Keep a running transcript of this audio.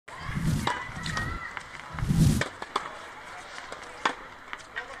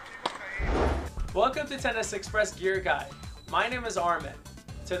Welcome to Tennis Express Gear Guide. My name is Armen.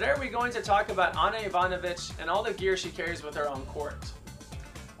 Today we're going to talk about Ana Ivanovic and all the gear she carries with her on court.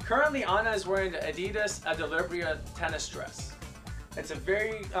 Currently, Ana is wearing the Adidas Adilibria Tennis Dress. It's a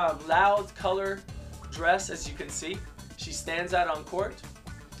very loud color dress, as you can see. She stands out on court.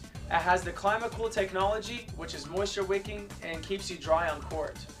 It has the ClimaCool technology, which is moisture wicking and keeps you dry on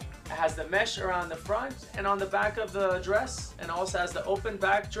court. It has the mesh around the front and on the back of the dress, and also has the open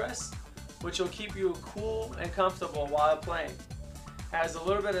back dress, which will keep you cool and comfortable while playing. It has a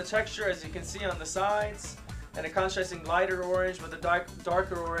little bit of texture, as you can see, on the sides, and a contrasting lighter orange with a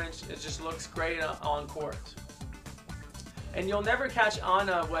darker orange. It just looks great on court. And you'll never catch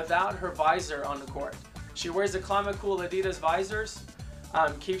Ana without her visor on the court. She wears the ClimaCool Adidas visors,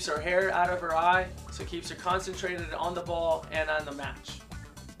 keeps her hair out of her eye, so keeps her concentrated on the ball and on the match.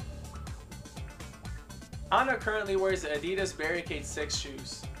 Ana currently wears the Adidas Barricade 6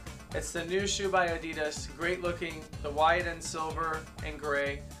 shoes. It's the new shoe by Adidas, great looking, the white and silver and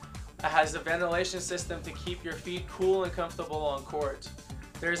gray. It has the ventilation system to keep your feet cool and comfortable on court.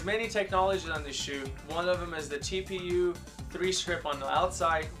 There's many technologies on this shoe. One of them is the TPU 3-strip on the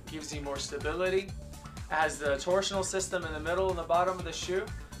outside, gives you more stability. It has the torsional system in the middle and the bottom of the shoe,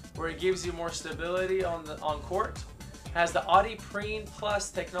 where it gives you more stability on court. It has the ATP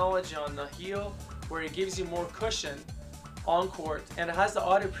Plus technology on the heel, where it gives you more cushion on court, and it has the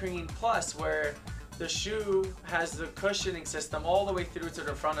ATP Plus where the shoe has the cushioning system all the way through to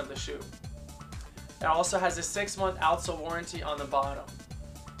the front of the shoe. It also has a 6-month outsole warranty on the bottom.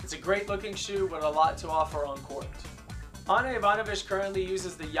 It's a great looking shoe with a lot to offer on court. Ana Ivanovic currently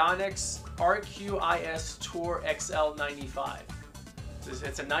uses the Yonex RQIS Tour XL 95.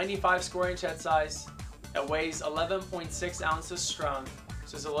 It's a 95 square inch head size. It weighs 11.6 ounces strung,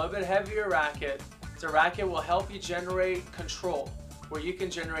 so it's a little bit heavier racket. The racket will help you generate control, where you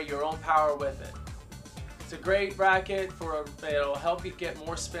can generate your own power with it. It's a great racket it'll help you get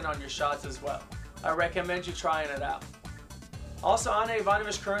more spin on your shots as well. I recommend you trying it out. Also, Ana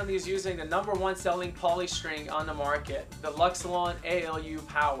Ivanovic currently is using the #1 selling poly string on the market, the Luxilon ALU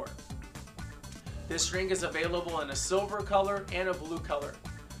Power. This string is available in a silver color and a blue color.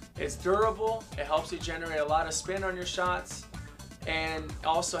 It's durable, it helps you generate a lot of spin on your shots, and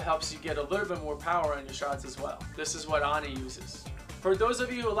also helps you get a little bit more power on your shots as well. This is what Ana uses. For those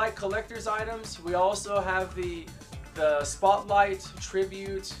of you who like collector's items, we also have the Spotlight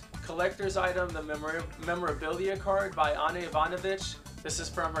Tribute collector's item, the memorabilia card by Ana Ivanovic. This is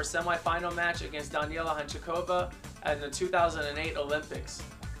from her semifinal match against Daniela Hanchikova at the 2008 Olympics.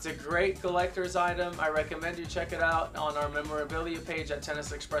 It's a great collector's item. I recommend you check it out on our memorabilia page at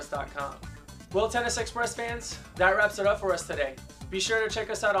tennisexpress.com. Well, Tennis Express fans, that wraps it up for us today. Be sure to check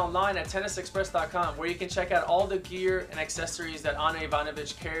us out online at tennisexpress.com, where you can check out all the gear and accessories that Ana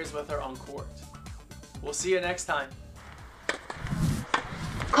Ivanovic carries with her on court. We'll see you next time.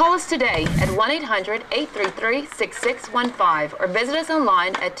 Call us today at 1-800-833-6615 or visit us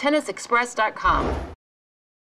online at tennisexpress.com.